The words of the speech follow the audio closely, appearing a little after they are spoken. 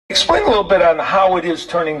Explain a little bit on how it is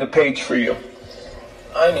turning the page for you.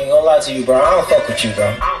 I ain't even gonna lie to you, bro. I don't fuck with you, bro.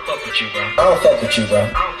 I don't fuck with you, bro. I don't fuck with you, bro.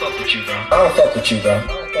 I don't fuck with you, bro. I don't fuck with you, bro.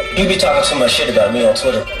 You be talking too much shit about me on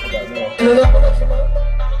Twitter. Nigga, I'ma let you know.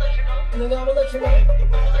 Nigga, I'ma let you know.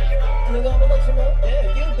 Nigga, I'ma let you know.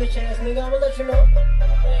 Yeah, you bitch ass nigga, I'ma let you know.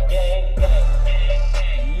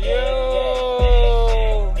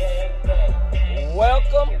 Yo,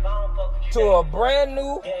 welcome to a brand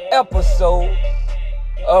new episode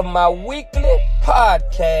of my weekly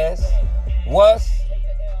podcast, What's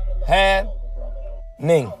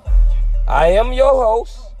Happening? I am your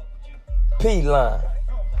host, P-Line.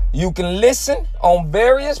 You can listen on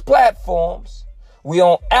various platforms. We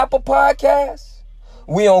on Apple Podcasts,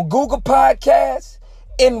 we on Google Podcasts,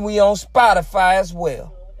 and we on Spotify as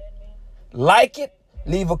well. Like it,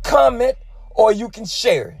 leave a comment, or you can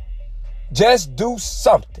share it. Just do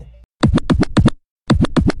something.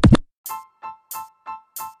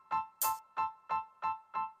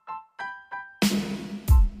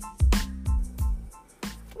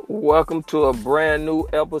 Welcome to a brand new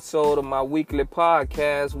episode of my weekly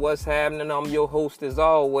podcast, What's Happening? I'm your host as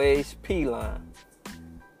always, P-Line.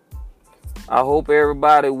 I hope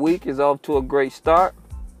everybody's week is off to a great start.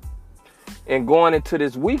 And going into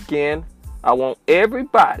this weekend, I want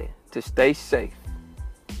everybody to stay safe.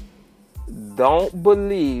 Don't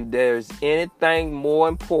believe there's anything more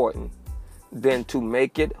important than to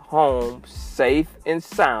make it home safe and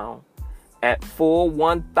sound at full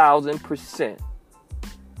 1,000%.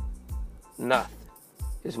 Nothing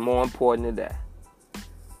is more important than that.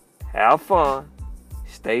 Have fun.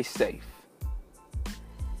 Stay safe.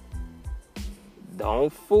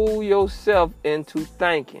 Don't fool yourself into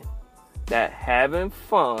thinking that having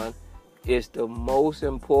fun is the most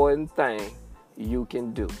important thing you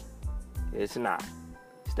can do. It's not.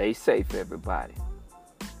 Stay safe, everybody.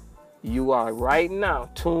 You are right now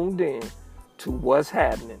tuned in to What's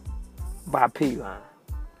Happening by P-Line,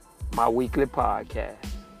 my weekly podcast.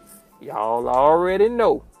 Y'all already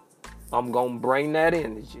know I'm going to bring that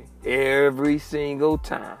energy every single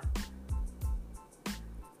time.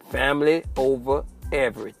 Family over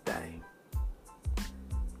everything.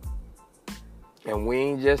 And we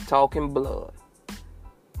ain't just talking blood.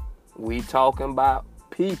 We talking about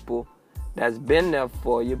people that's been there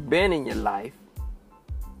for you, been in your life,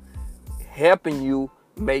 helping you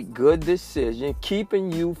make good decisions,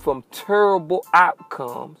 keeping you from terrible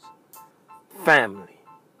outcomes. Family.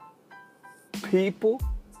 People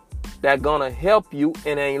that gonna help you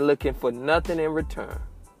and ain't looking for nothing in return.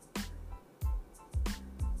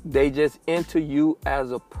 They just enter you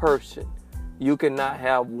as a person. You cannot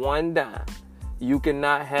have one dime. You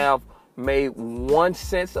cannot have made 1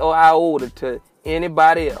 cent or iota to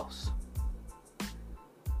anybody else.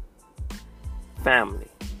 Family.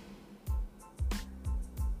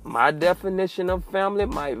 My definition of family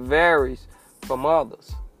might vary from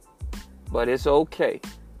others, but it's okay.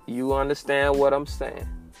 You understand what I'm saying?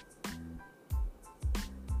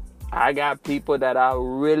 I got people that I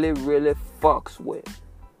really, really fucks with.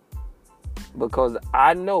 Because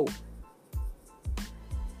I know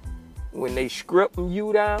when they script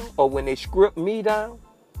you down, or when they script me down,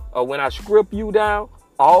 or when I script you down,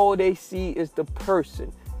 all they see is the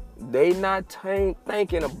person. They not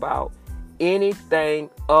thinking about anything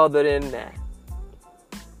other than that.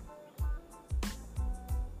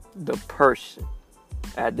 The person.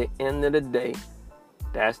 At the end of the day,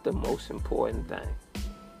 that's the most important thing.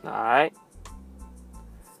 All right?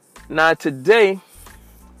 Now today,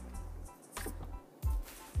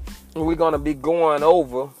 we're going to be going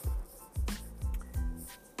over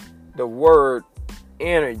the word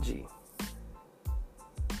energy.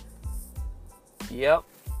 Yep.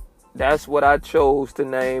 That's what I chose to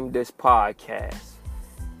name this podcast.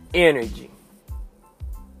 Energy.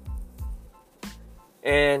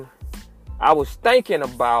 And I was thinking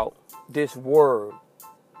about this word.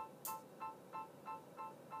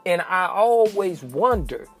 And I always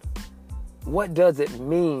wondered, what does it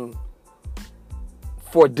mean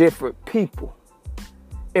for different people?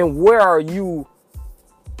 And where are you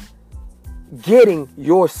getting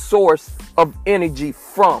your source of energy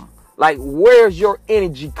from? Like, where's your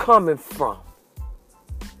energy coming from?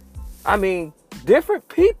 I mean, different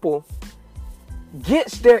people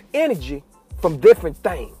gets their energy from different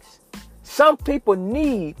things. Some people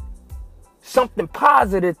need something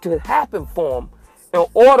positive to happen for them in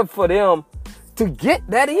order for them to get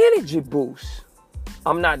that energy boost.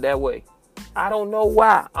 I'm not that way. I don't know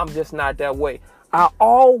why. I'm just not that way. I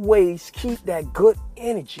always keep that good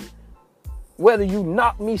energy, whether you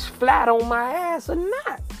knock me flat on my ass or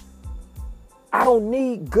not. I don't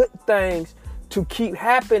need good things to keep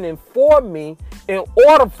happening for me in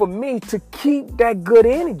order for me to keep that good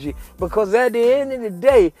energy. Because at the end of the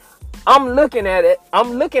day, I'm looking at it.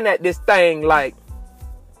 I'm looking at this thing like,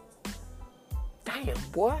 damn,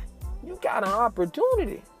 boy, you got an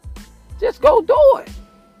opportunity. Just go do it.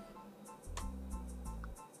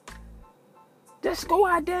 Just go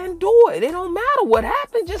out there and do it. It don't matter what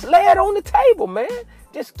happens. Just lay it on the table, man.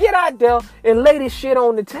 Just get out there and lay this shit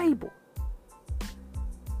on the table.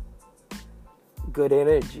 Good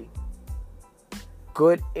energy.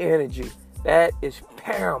 Good energy. That is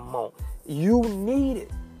paramount. You need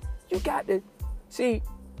it. You got to see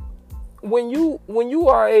when you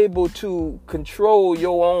are able to control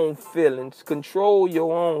your own feelings, control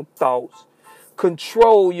your own thoughts,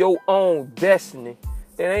 control your own destiny,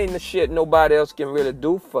 then ain't the shit nobody else can really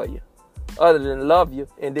do for you other than love you,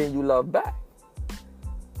 and then you love back.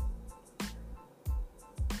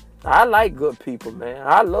 I like good people, man.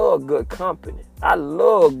 I love good company. I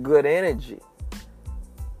love good energy.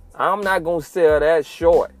 I'm not going to sell that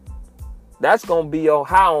short. That's going to be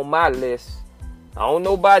high on my list. I don't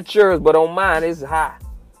know about yours, but on mine it's high.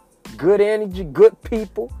 Good energy, good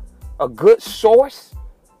people, a good source.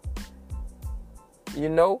 You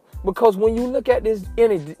know, because when you look at this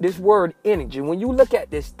energy, this word energy, when you look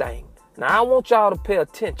at this thing, now I want y'all to pay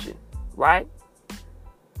attention, right?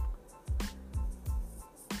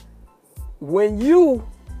 When you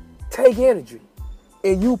take energy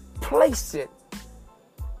and you place it,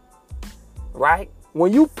 right?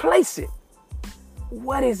 When you place it,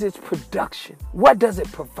 what is its production? What does it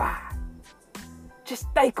provide? Just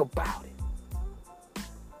think about it.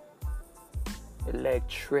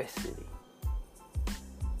 Electricity.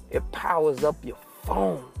 It powers up your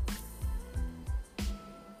phone.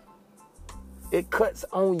 It cuts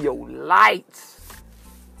on your lights.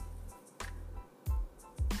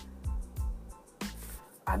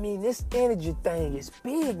 I mean, this energy thing is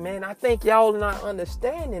big, man. I think y'all not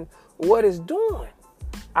understanding what it's doing.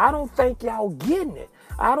 I don't think y'all getting it.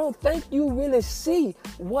 I don't think you really see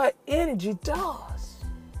what energy does.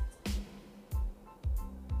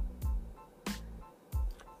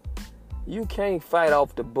 You can't fight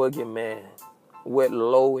off the boogeyman with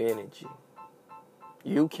low energy.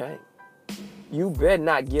 You can't. You better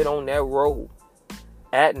not get on that road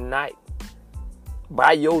at night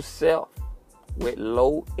by yourself with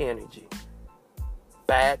low energy.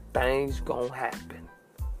 Bad things gonna happen.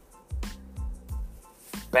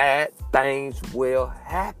 Bad things will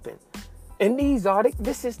happen. And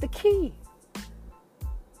this is the key.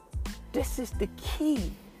 This is the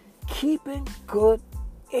key. Keeping good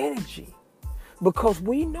energy. Because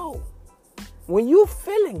we know when you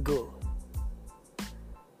feeling good,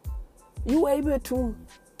 you able to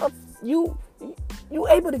you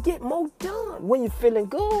able to get more done when you're feeling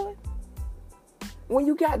good. When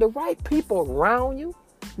you got the right people around you,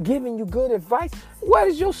 giving you good advice, where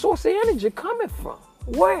is your source of energy coming from?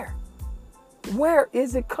 Where? Where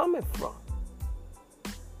is it coming from?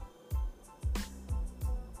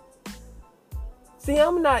 See,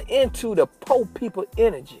 I'm not into the poor people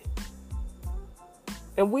energy.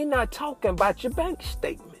 And we're not talking about your bank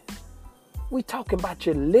statement. We're talking about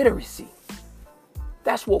your literacy.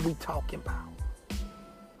 That's what we're talking about.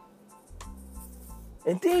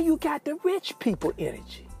 And then you got the rich people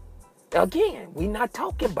energy. Again, we're not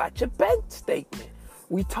talking about your bank statement.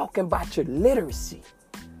 We're talking about your literacy,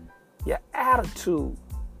 your attitude.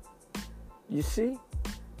 You see?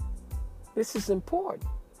 This is important.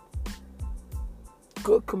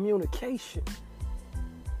 Good communication,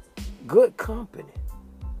 good company,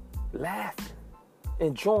 laughing,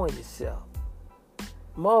 enjoying yourself.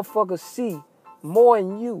 Motherfuckers see more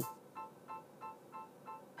in you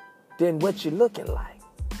than what you're looking like.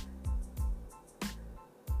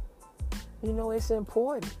 You know, it's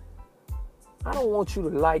important. I don't want you to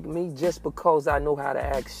like me just because I know how to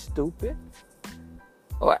act stupid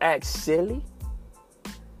or act silly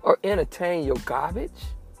or entertain your garbage.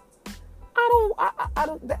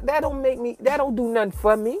 That don't do nothing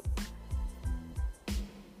for me.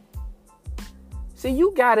 See,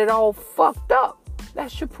 you got it all fucked up.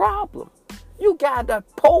 That's your problem. You got the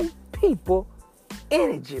poor people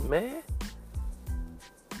energy, man.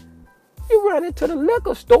 You run into the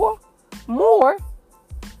liquor store more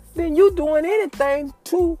than you doing anything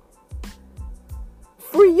to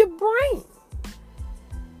free your brain.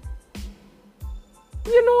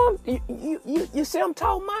 You know, you see what I'm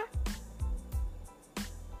talking about?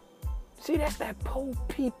 See, that's that poor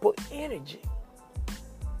people energy.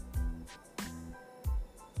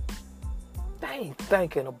 They ain't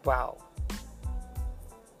thinking about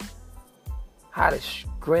how to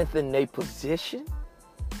strengthen their position.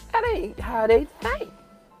 That ain't how they think.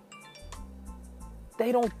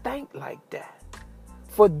 they don't think like that.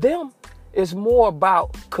 For them, it's more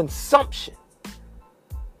about consumption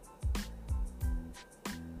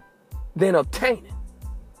than obtaining.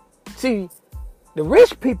 See, the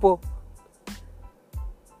rich people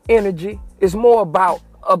energy is more about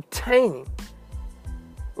obtaining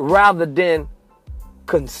rather than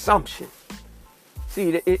consumption.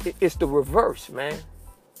 See, it's the reverse, man.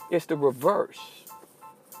 It's the reverse.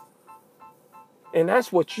 And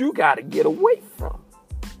that's what you got to get away from.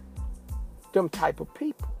 Them type of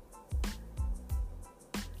people.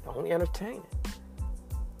 Don't entertain it.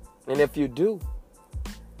 And if you do,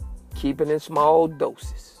 keep it in small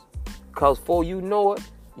doses. Because before you know it,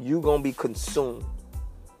 you're going to be consumed.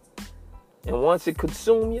 And once it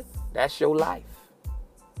consumes you, that's your life.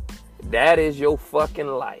 That is your fucking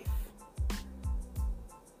life.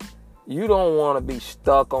 You don't want to be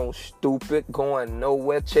stuck on stupid, going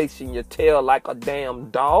nowhere, chasing your tail like a damn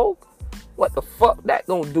dog. What the fuck that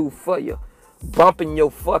gonna do for you? Bumping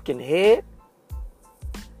your fucking head?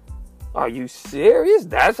 Are you serious?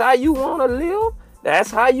 That's how you want to live?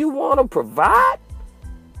 That's how you want to provide?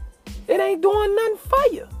 It ain't doing nothing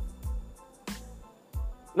for you.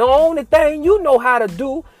 The only thing you know how to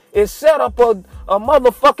do is set up a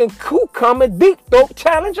motherfucking cucumber deep throat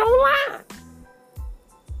challenge online.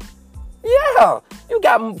 Yeah, you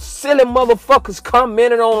got silly motherfuckers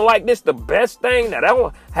commenting on like this the best thing that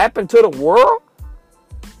ever happened to the world.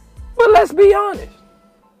 But let's be honest.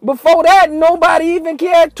 Before that, nobody even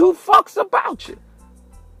cared two fucks about you.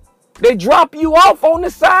 They drop you off on the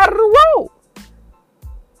side of the road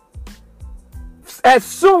as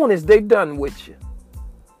soon as they done with you.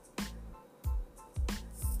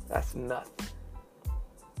 That's nothing.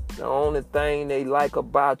 The only thing they like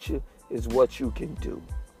about you is what you can do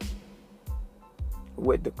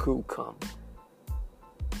with the cucumber.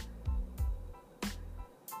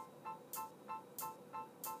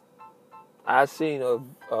 I seen a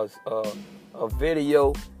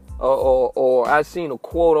video or I seen a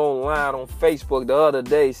quote online on Facebook the other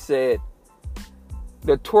day said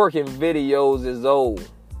the twerking videos is old.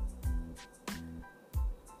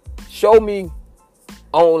 Show me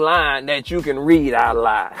online that you can read out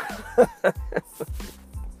loud.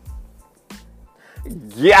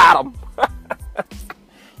 Got him.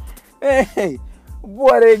 Hey,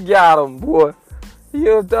 boy, they got him, boy. You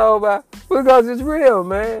know what I'm talking about? Because it's real,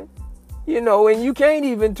 man. You know, and you can't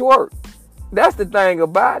even twerk. That's the thing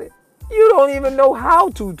about it. You don't even know how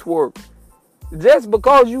to twerk. Just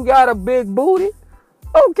because you got a big booty,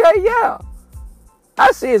 okay, yeah.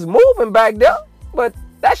 I see it's moving back there, but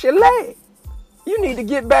that's your leg. You need to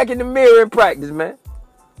get back in the mirror and practice, man.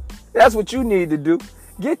 That's what you need to do.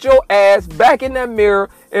 Get your ass back in that mirror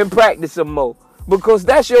and practice some more. Because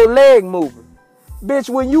that's your leg moving. Bitch,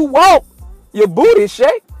 when you walk, your booty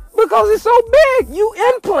shake because it's so big. You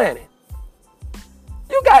implanted.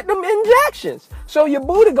 You got them injections. So your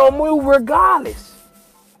booty gonna move regardless.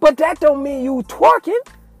 But that don't mean you twerking.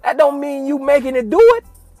 That don't mean you making it do it.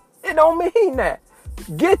 It don't mean that.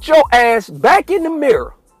 Get your ass back in the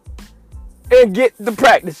mirror and get to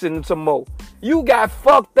practicing some more. You got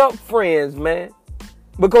fucked up friends, man.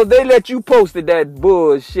 Because they let you post that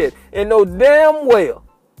bullshit. And know damn well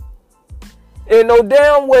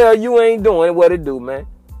you ain't doing what it do, man.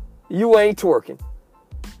 You ain't twerking.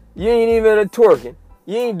 You ain't even a twerking.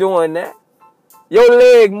 You ain't doing that. Your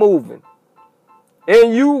leg moving.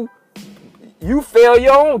 And you fail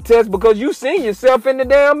your own test because you seen yourself in the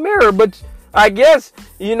damn mirror. But I guess,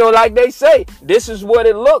 you know, like they say, this is what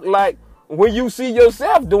it looked like when you see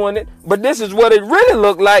yourself doing it. But this is what it really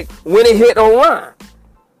looked like when it hit online.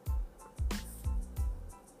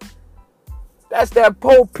 That's that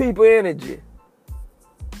poor people energy.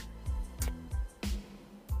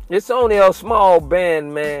 It's only a small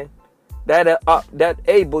band, man, that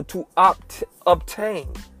able to obtain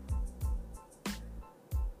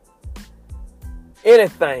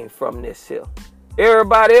anything from this here.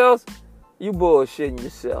 Everybody else, you bullshitting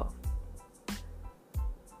yourself.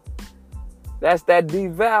 That's that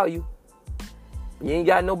devalue. You ain't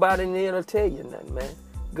got nobody in there to tell you nothing, man.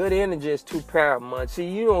 Good energy is too paramount. See,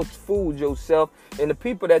 you don't fool yourself, and the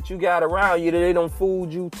people that you got around you, they don't fool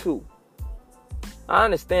you too. I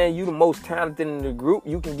understand you the most talented in the group.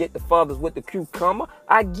 You can get the fathers with the cucumber.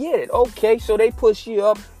 I get it. Okay, so they push you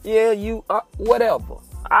up. Yeah, you whatever.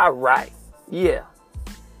 All right. Yeah.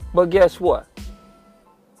 But guess what?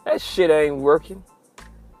 That shit ain't working.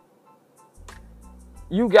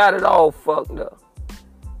 You got it all fucked up.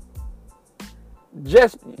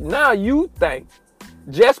 Just now you think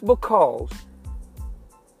just because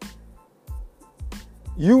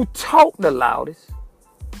you talk the loudest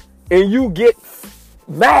and you get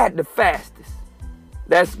mad the fastest,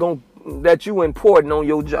 that you important on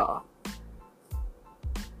your job.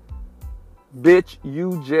 Bitch,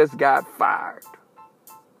 you just got fired.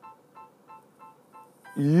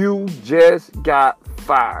 You just got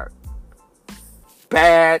fired.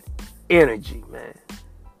 Bad energy, man.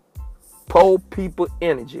 Poor people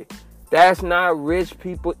energy. That's not rich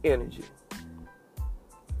people energy.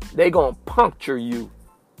 They gonna puncture you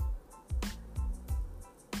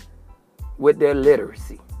with their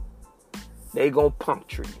literacy. They gonna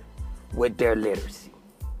puncture you with their literacy.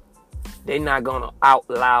 They not gonna out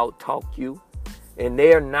loud talk you, and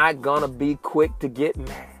they're not gonna be quick to get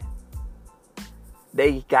mad.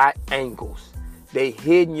 They got angles. They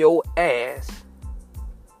hitting your ass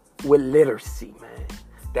with literacy, man.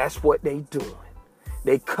 That's what they doing.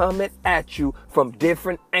 They coming at you from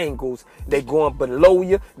different angles. They going below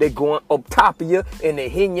you, they going up top of you, and they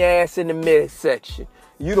hitting your ass in the midsection.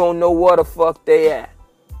 You don't know where the fuck they at.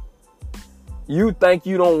 You think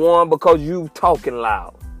you don't want because you talking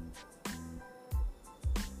loud.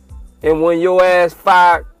 And when your ass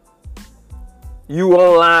fired, you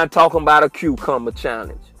online talking about a cucumber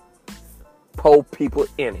challenge. Poor people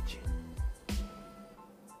energy.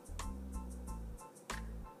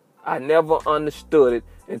 I never understood it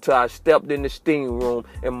until I stepped in the steam room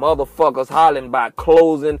and motherfuckers hollering about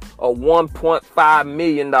closing a $1.5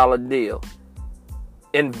 million deal.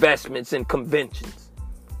 Investments in conventions.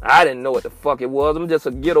 I didn't know what the fuck it was. I'm just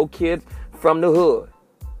a ghetto kid from the hood.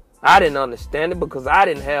 I didn't understand it because I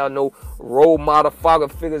didn't have no role model father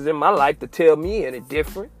figures in my life to tell me any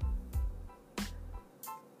different.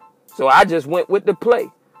 So I just went with the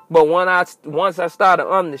play. But once I started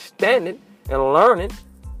understanding and learning,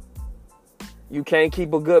 you can't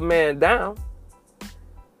keep a good man down.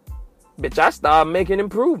 Bitch, I started making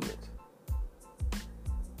improvements.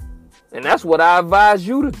 And that's what I advise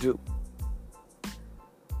you to do.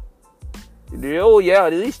 Oh yeah,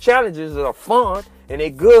 these challenges are fun and they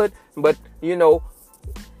good, but you know,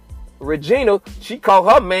 Regina, she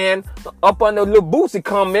called her man up on the little Boosie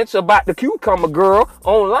comments about the cucumber girl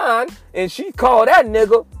online, and she called that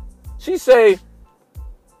nigga. She say,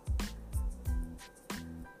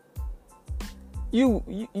 You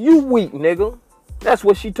weak nigga. That's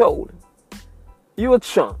what she told him. You a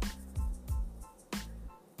chump.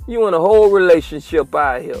 You in a whole relationship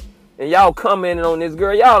out here. And y'all commenting on this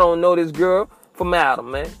girl. Y'all don't know this girl from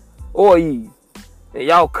Adam, man. Or Eve. And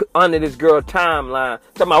y'all under this girl timeline.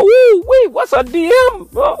 Talking about, woo, wait, what's her DM?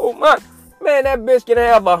 Oh, my. Man, that bitch can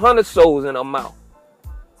have 100 souls in her mouth.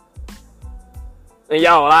 And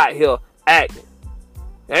y'all out here acting.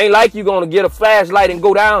 It ain't like you gonna get a flashlight and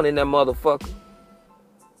go down in that motherfucker.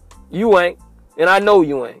 You ain't. And I know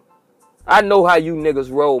you ain't. I know how you niggas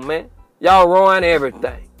roll, man. Y'all ruin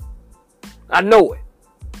everything. I know it.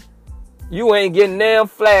 You ain't getting damn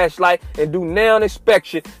flashlight and do damn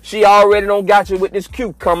inspection. She already don't got you with this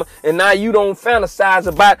cucumber. And now you don't fantasize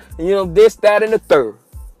about, this, that, and the third.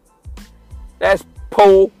 That's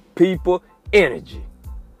poor people energy.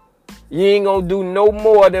 You ain't gonna do no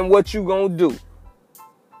more than what you gonna do.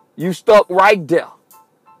 You stuck right there.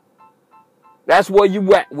 That's where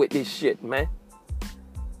you at with this shit, man.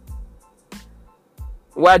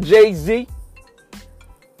 Why Jay-Z,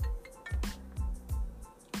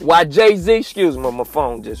 excuse me, my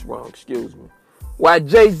phone just rung, excuse me. Why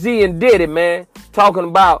Jay-Z and Diddy, man, talking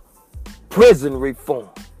about prison reform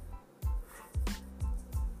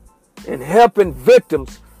and helping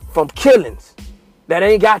victims from killings that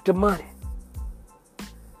ain't got the money.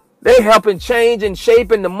 They helping change and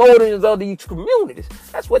shaping the motives of these communities.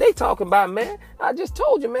 That's what they talking about, man. I just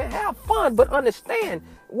told you, man, have fun, but understand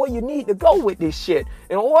where you need to go with this shit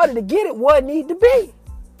in order to get it where it need to be.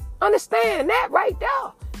 Understand that right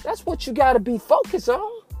there. That's what you got to be focused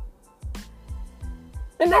on.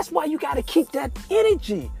 And that's why you got to keep that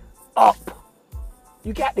energy up.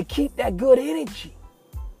 You got to keep that good energy.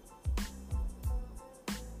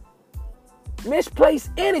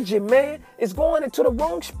 Misplaced energy, man, is going into the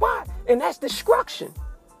wrong spot, and that's destruction.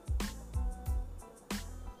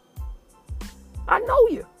 I know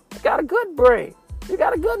you. You got a good brain. You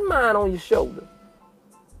got a good mind on your shoulder.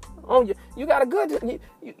 You got a good.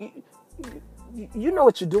 You know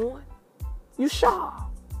what you're doing. You sharp.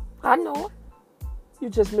 I know it.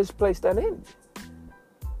 You just misplaced that energy.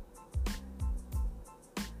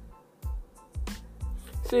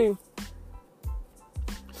 See,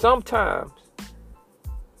 sometimes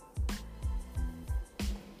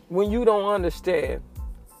when you don't understand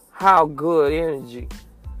how good energy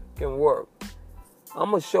can work, I'm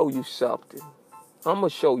going to show you something.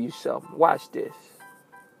 Watch this.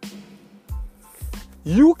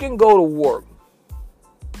 You can go to work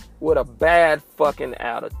with a bad fucking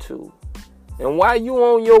attitude And while you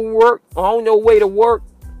on your way to work,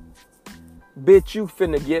 bitch, you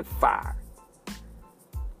finna get fired.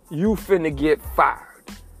 You finna get fired.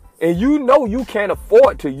 And you know you can't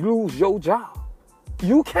afford to lose your job.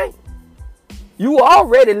 You can't. You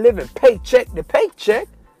already living paycheck to paycheck,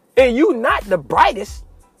 and you not the brightest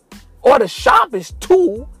or the sharpest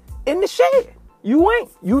tool in the shed. You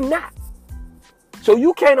ain't. You not. So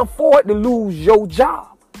you can't afford to lose your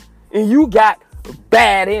job. And you got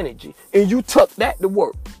bad energy. And you took that to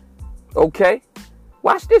work. Okay?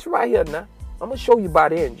 Watch this right here now. I'm going to show you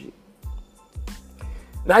about energy.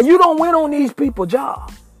 Now, you don't win on these people's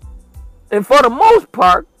jobs. And for the most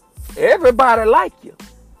part, everybody like you.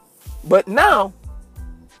 But now,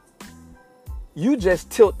 you just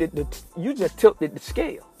tilted the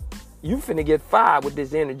scale. You finna get fired with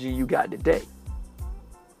this energy you got today.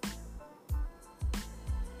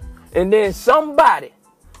 And then somebody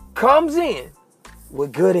comes in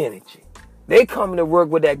with good energy. They come to work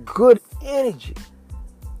with that good energy.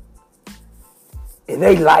 And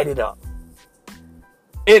they light it up.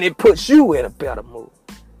 And it puts you in a better mood.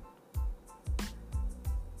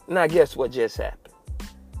 Now guess what just happened?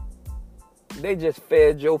 They just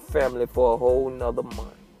fed your family for a whole nother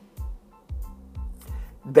month.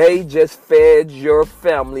 They just fed your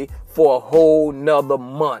family for a whole nother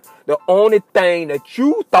month. The only thing that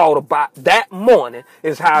you thought about that morning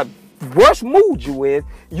is how worse mood you in.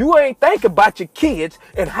 You ain't think about your kids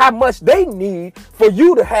and how much they need for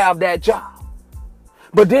you to have that job.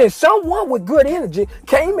 But then someone with good energy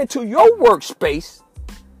came into your workspace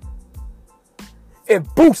and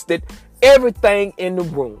boosted everything in the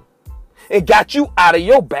room and got you out of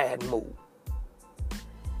your bad mood.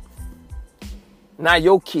 Now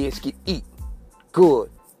your kids can eat good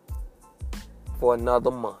for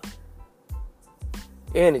another month.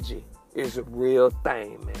 Energy is a real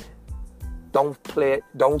thing, man. Don't play it.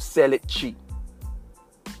 Don't sell it cheap.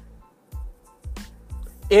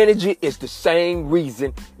 Energy is the same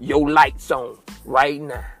reason your light's on right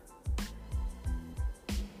now.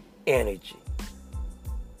 Energy.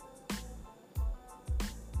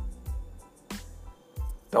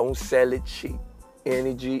 Don't sell it cheap.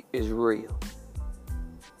 Energy is real.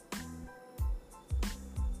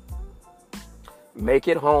 Make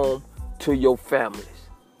it home to your families.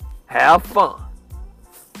 Have fun.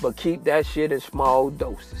 But keep that shit in small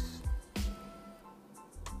doses.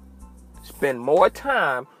 Spend more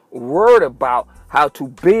time worried about how to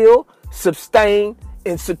build, sustain,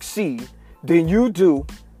 and succeed than you do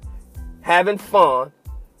having fun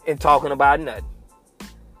and talking about nothing.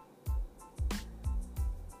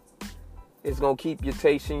 It's going to keep you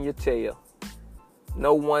chasing your tail.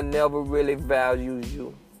 No one never really values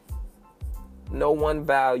you. No one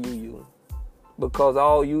values you because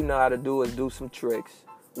all you know how to do is do some tricks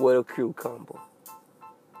with a cucumber.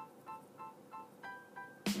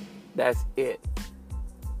 That's it.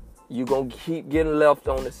 You're going to keep getting left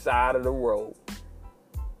on the side of the road.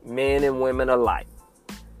 Men and women alike.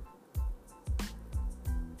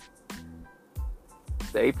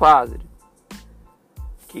 Stay positive.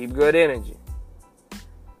 Keep good energy.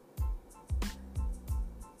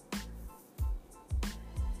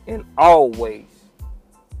 And always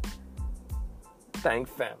thank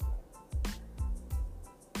family.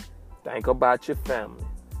 Think about your family.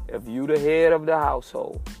 If you the head of the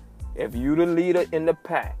household, if you the leader in the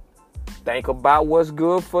pack, think about what's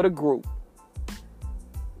good for the group.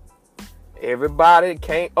 Everybody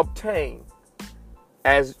can't obtain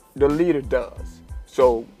as the leader does.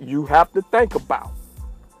 So you have to think about.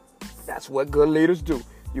 That's what good leaders do.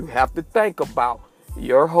 You have to think about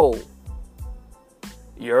your whole,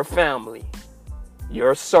 your family,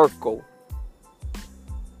 your circle.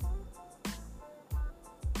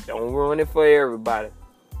 Don't ruin it for everybody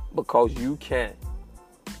because you can't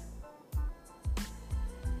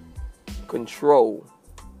control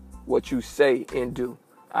what you say and do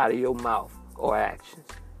out of your mouth or actions.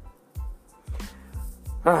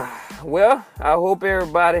 Well, I hope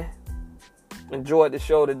everybody enjoyed the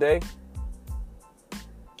show today.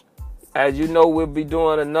 As you know, we'll be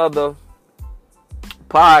doing another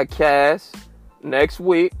podcast next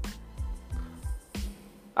week.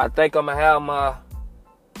 I think I'm going to have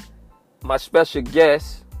my special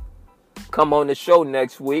guest come on the show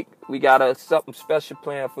next week. We got something special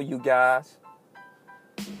planned for you guys.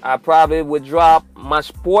 I probably would drop my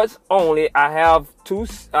sports only. I have two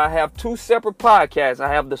separate podcasts. I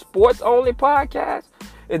have the sports only podcast,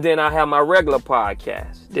 and then I have my regular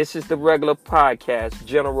podcast. This is the regular podcast,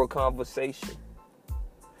 General Conversation.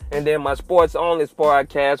 And then my sports only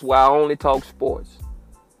podcast where I only talk sports.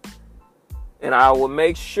 And I will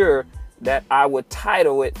make sure that I will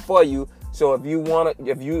title it for you So if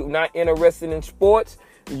you're not interested in sports,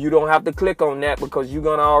 you don't have to click on that because you're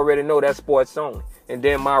gonna already know that's sports only. And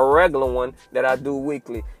then my regular one that I do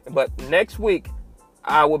weekly. But next week,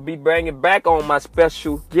 I will be bringing back on my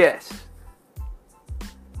special guests.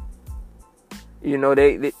 You know,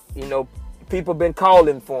 they people been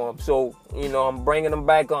calling for them, so I'm bringing them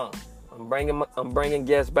back on. I'm bringing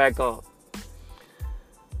guests back on.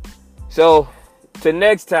 So, till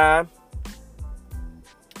next time,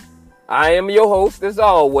 I am your host as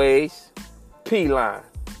always, P-Line,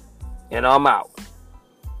 and I'm out.